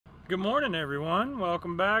Good morning, everyone.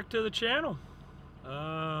 Welcome back to the channel.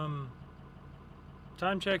 Time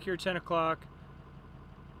check here, 10 o'clock.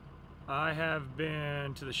 I have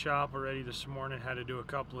been to the shop already this morning, had to do a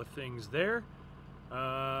couple of things there.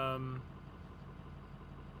 I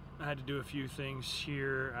had to do a few things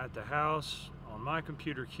here at the house on my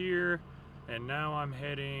computer here, and now I'm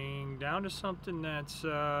heading down to something that's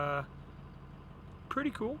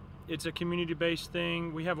pretty cool. It's a community-based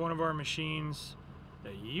thing. We have one of our machines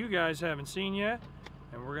that you guys haven't seen yet,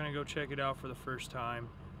 and we're gonna go check it out for the first time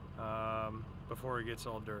before it gets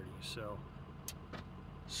all dirty.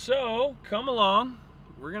 So come along.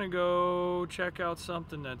 We're gonna go check out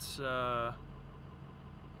something that's been a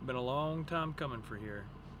long time coming for here.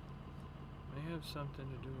 May have something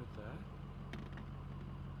to do with that.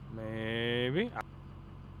 Maybe.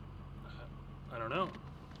 I don't know.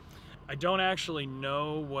 I don't actually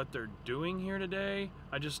know what they're doing here today.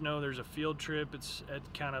 I just know there's a field trip. It's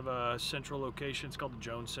at kind of a central location. It's called the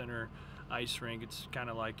Jones Center Ice Rink. It's kind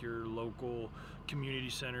of like your local community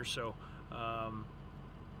center. So the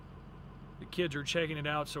kids are checking it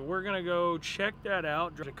out. So we're gonna go check that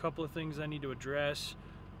out. There's a couple of things I need to address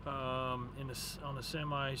on the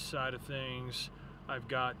semi side of things.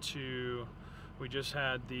 We just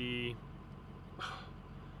had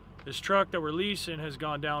this truck that we're leasing has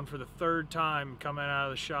gone down for the third time, coming out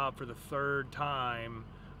of the shop for the third time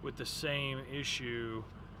with the same issue,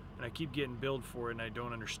 and I keep getting billed for it, and I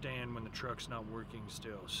don't understand when the truck's not working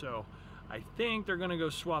still. So I think they're gonna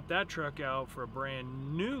go swap that truck out for a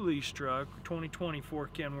brand new lease truck, 2024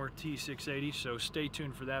 Kenworth T680, so stay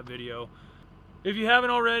tuned for that video. If you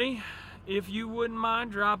haven't already, if you wouldn't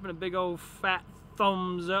mind dropping a big old fat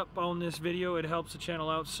thumbs up on this video, it helps the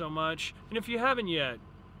channel out so much. And if you haven't yet,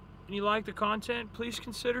 and you like the content, please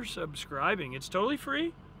consider subscribing. It's totally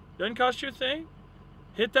free, doesn't cost you a thing.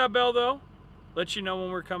 Hit that bell though, let you know when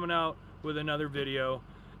we're coming out with another video,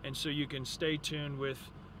 and so you can stay tuned with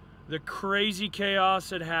the crazy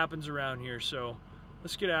chaos that happens around here. So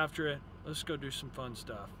let's get after it. Let's go do some fun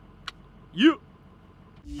stuff. You.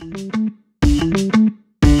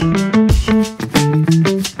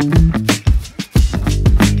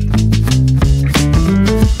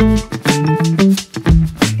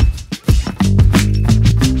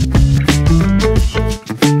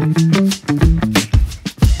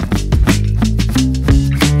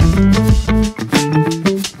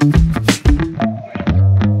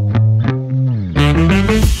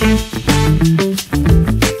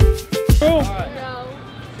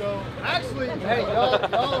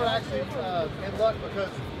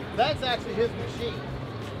 That's actually his machine.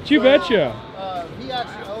 You betcha. He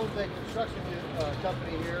actually owns a construction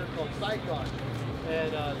company here called Cyclone,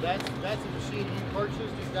 and that's a machine he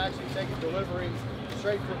purchased. He's actually taking delivery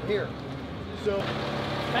straight from here. So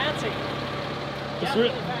fancy. It's really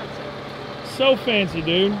fancy. So fancy,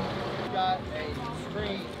 dude. We got a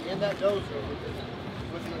screen in that Dozer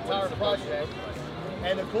with the entire project,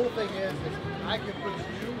 and the cool thing is I can put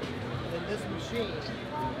you in this machine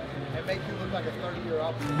and make you look like a 30-year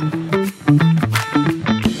operator.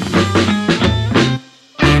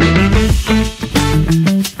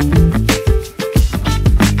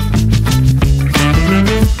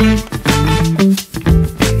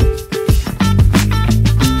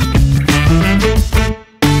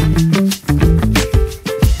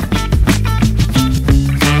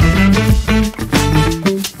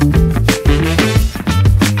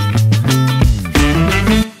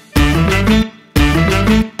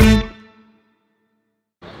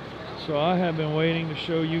 So I have been waiting to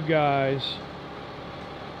show you guys.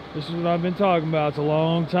 This is what I've been talking about. It's a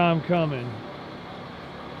long time coming.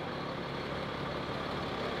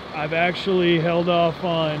 I've actually held off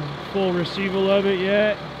on full receival of it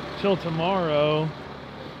yet till tomorrow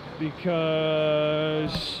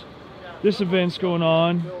because this event's going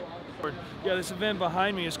on. Yeah, this event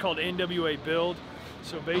behind me is called NWA Build.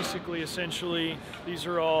 So basically, essentially, this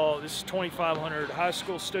is 2,500 high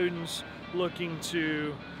school students looking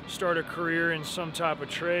to start a career in some type of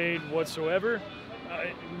trade whatsoever.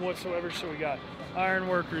 So we got iron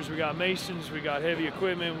workers, we got masons, we got heavy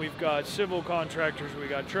equipment, we've got civil contractors, we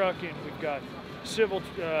got trucking, we've got civil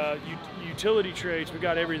utility trades, we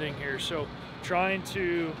got everything here. So trying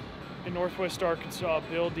to, in Northwest Arkansas,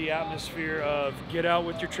 build the atmosphere of get out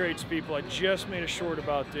with your tradespeople. I just made a short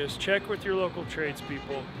about this. Check with your local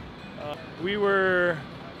tradespeople. We were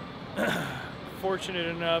fortunate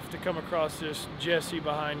enough to come across this Jessie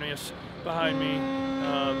behind me.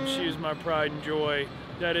 She is my pride and joy.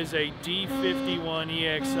 That is a D51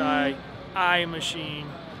 EXI I machine.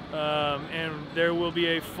 and there will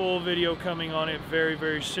be a full video coming on it very,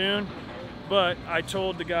 very soon. But I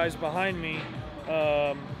told the guys behind me,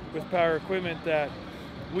 with Power Equipment that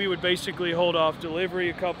we would basically hold off delivery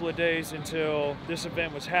a couple of days until this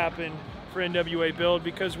event was happened for NWA Build,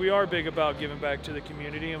 because we are big about giving back to the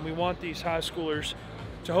community, and we want these high schoolers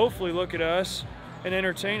to hopefully look at us and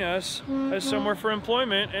entertain us as somewhere for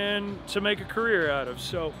employment and to make a career out of.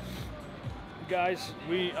 So guys,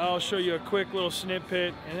 I'll show you a quick little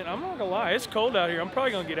snippet, and then I'm not gonna lie, it's cold out here. I'm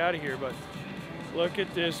probably gonna get out of here, but look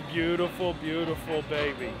at this beautiful, beautiful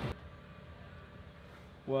baby.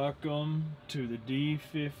 Welcome to the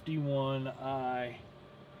D51i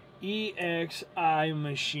EXI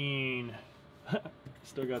machine.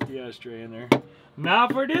 Still got the ashtray in there.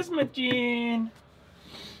 Not for this machine.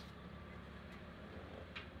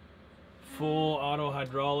 Full auto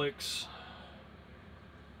hydraulics.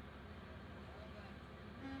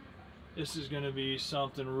 This is going to be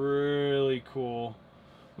something really cool.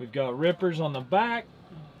 We've got rippers on the back.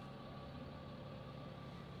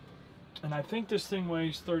 And I think this thing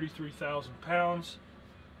weighs 33,000 pounds.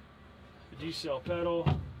 The D-cell pedal.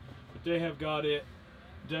 But they have got it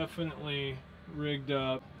definitely rigged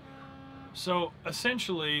up. So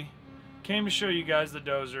essentially, came to show you guys the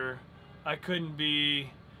Dozer. I couldn't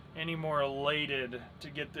be any more elated to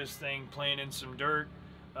get this thing playing in some dirt.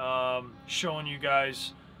 Showing you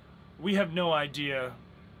guys, we have no idea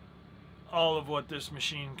all of what this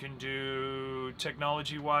machine can do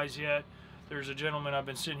technology-wise yet. There's a gentleman I've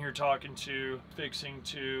been sitting here talking to, fixing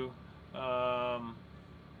to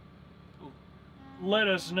let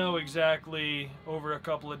us know exactly over a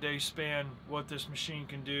couple of days span what this machine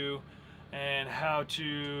can do and how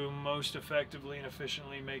to most effectively and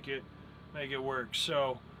efficiently make it work.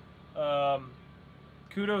 So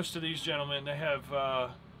kudos to these gentlemen. They have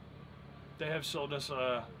sold us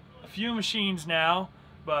a few machines now,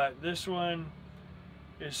 but this one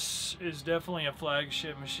is definitely a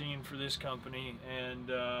flagship machine for this company,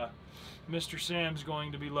 and Mr. Sam's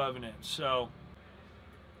going to be loving it. So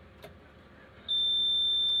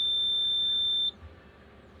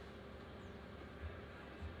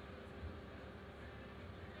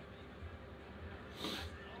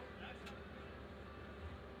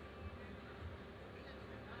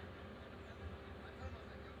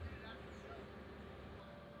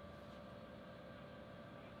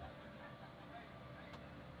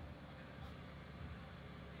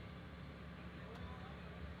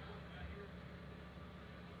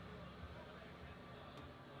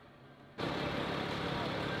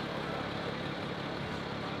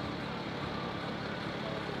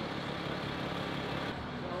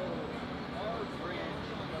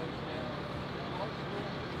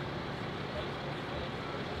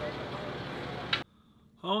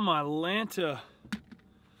oh my Lanta,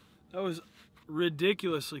 that was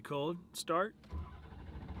ridiculously cold. Start.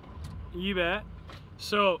 You bet.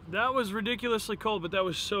 So that was ridiculously cold, but that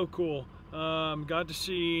was so cool. Got to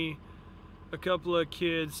see a couple of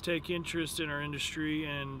kids take interest in our industry,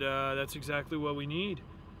 and that's exactly what we need.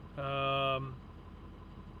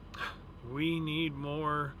 We need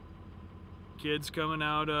more kids coming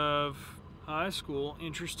out of high school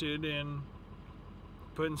interested in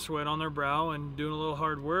putting sweat on their brow and doing a little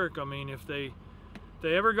hard work. I mean, if they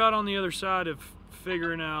ever got on the other side of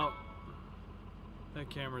figuring out, that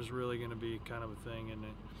camera's really going to be kind of a thing, isn't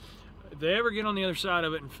it? If they ever get on the other side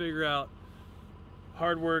of it and figure out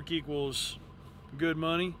hard work equals good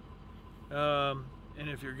money, and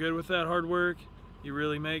if you're good with that hard work, you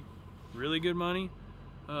really make really good money.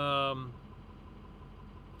 It's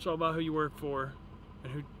all about who you work for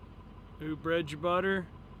and who bred your butter.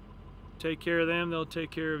 Take care of them, they'll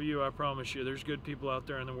take care of you, I promise you. There's good people out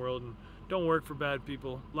there in the world, and don't work for bad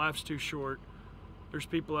people. Life's too short. There's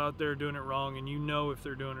people out there doing it wrong, and you know if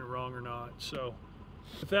they're doing it wrong or not. So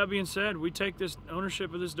with that being said, we take this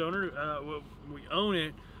ownership of this donor, we own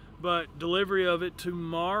it, but delivery of it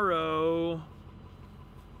tomorrow,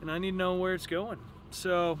 and I need to know where it's going.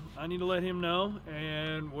 So I need to let him know,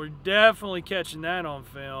 and we're definitely catching that on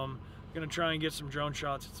film. Gonna try and get some drone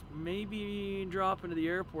shots. It's maybe dropping to the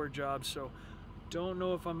airport job, so don't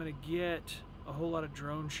know if I'm gonna get a whole lot of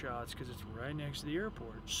drone shots because it's right next to the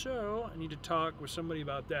airport. So I need to talk with somebody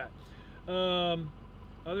about that. Other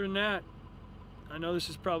than that, I know this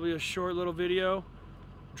is probably a short little video.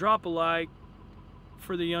 Drop a like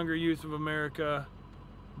for the younger youth of America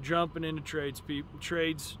jumping into trades.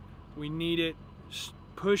 We need it.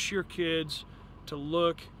 Push your kids to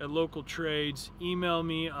look at local trades. Email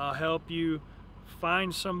me, I'll help you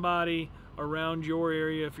find somebody around your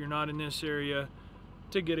area, if you're not in this area,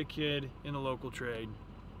 to get a kid in a local trade.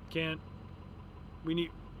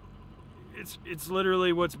 It's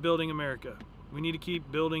literally what's building America. We need to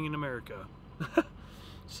keep building in America.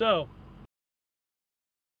 So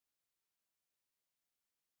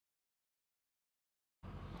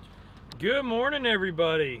Good morning,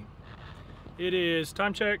 everybody. It is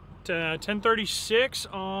time check 10:36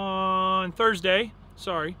 on Thursday.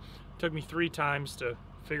 Sorry, took me 3 times to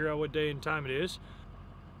figure out what day and time it is.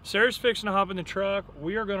 Sarah's fixing to hop in the truck.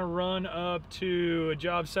 We are going to run up to a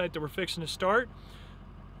job site that we're fixing to start,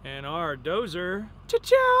 and our dozer,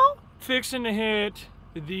 cha-chow, fixing to hit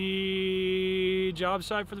the job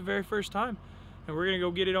site for the very first time, and we're going to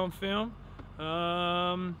go get it on film,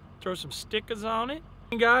 throw some stickers on it.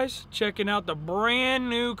 Guys, checking out the brand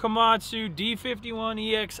new Komatsu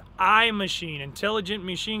D51EXi machine, intelligent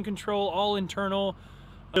machine control, all internal.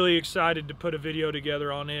 Really excited to put a video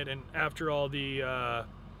together on it, and after all the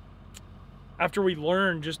after we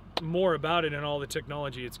learn just more about it and all the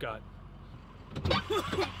technology it's got.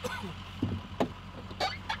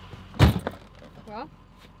 Well,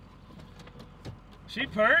 she's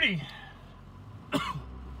pretty.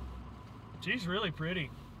 She's really pretty.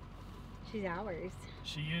 She's ours.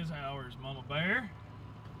 She is ours, Mama Bear.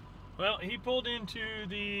 Well, he pulled into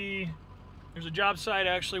there's a job site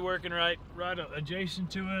actually working right adjacent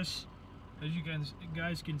to us. As you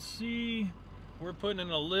guys can see, we're putting in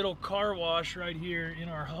a little car wash right here in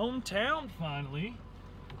our hometown finally.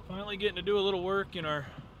 Finally getting to do a little work in our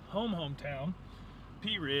hometown,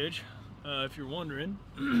 Pea Ridge, if you're wondering.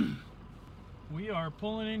 We are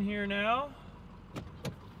pulling in here now,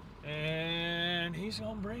 and he's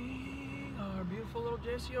gonna bring our beautiful little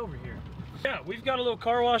Jessie over here. Yeah, we've got a little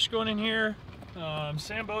car wash going in here.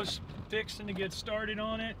 Sambo's fixing to get started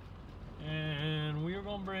on it, and we are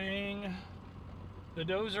gonna bring the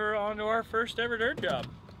dozer onto our first ever dirt job.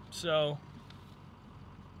 So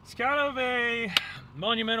it's kind of a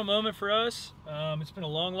monumental moment for us. It's been a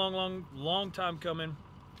long time coming,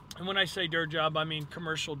 and when I say dirt job, I mean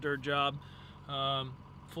commercial dirt job,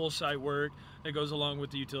 full site work that goes along with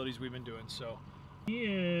the utilities we've been doing. So he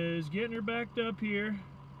is getting her backed up here.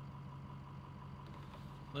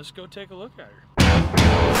 Let's go take a look at her.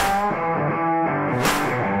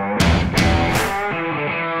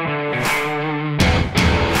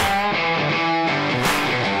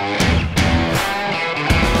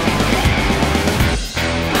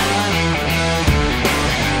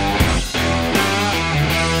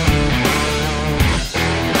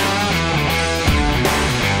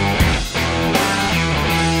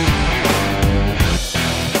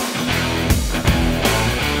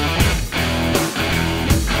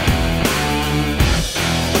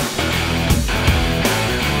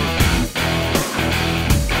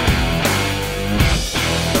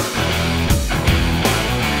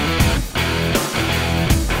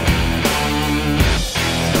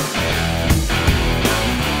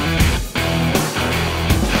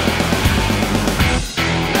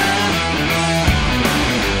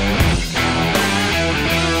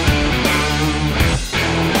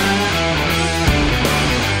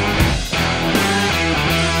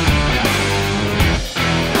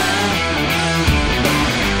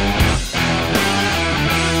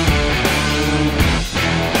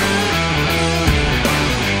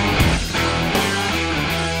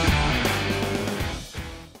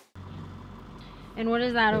 And what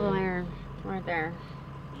is that over there? Right there.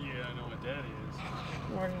 Yeah, I know what that is.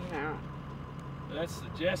 What is that? That's the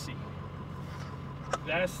Jessie.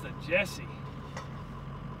 That's the Jessie.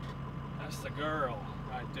 That's the girl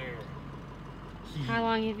right there. How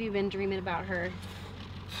long have you been dreaming about her?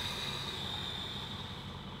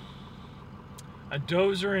 A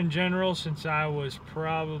dozer in general since I was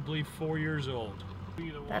probably 4 years old.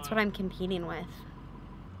 That's what I'm competing with.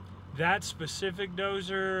 That specific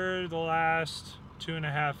dozer, the last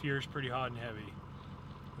 2.5 years, pretty hot and heavy.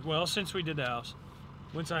 Well, since we did the house.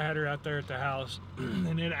 Once I had her out there at the house,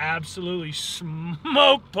 and it absolutely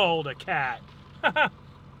smoke poled a cat.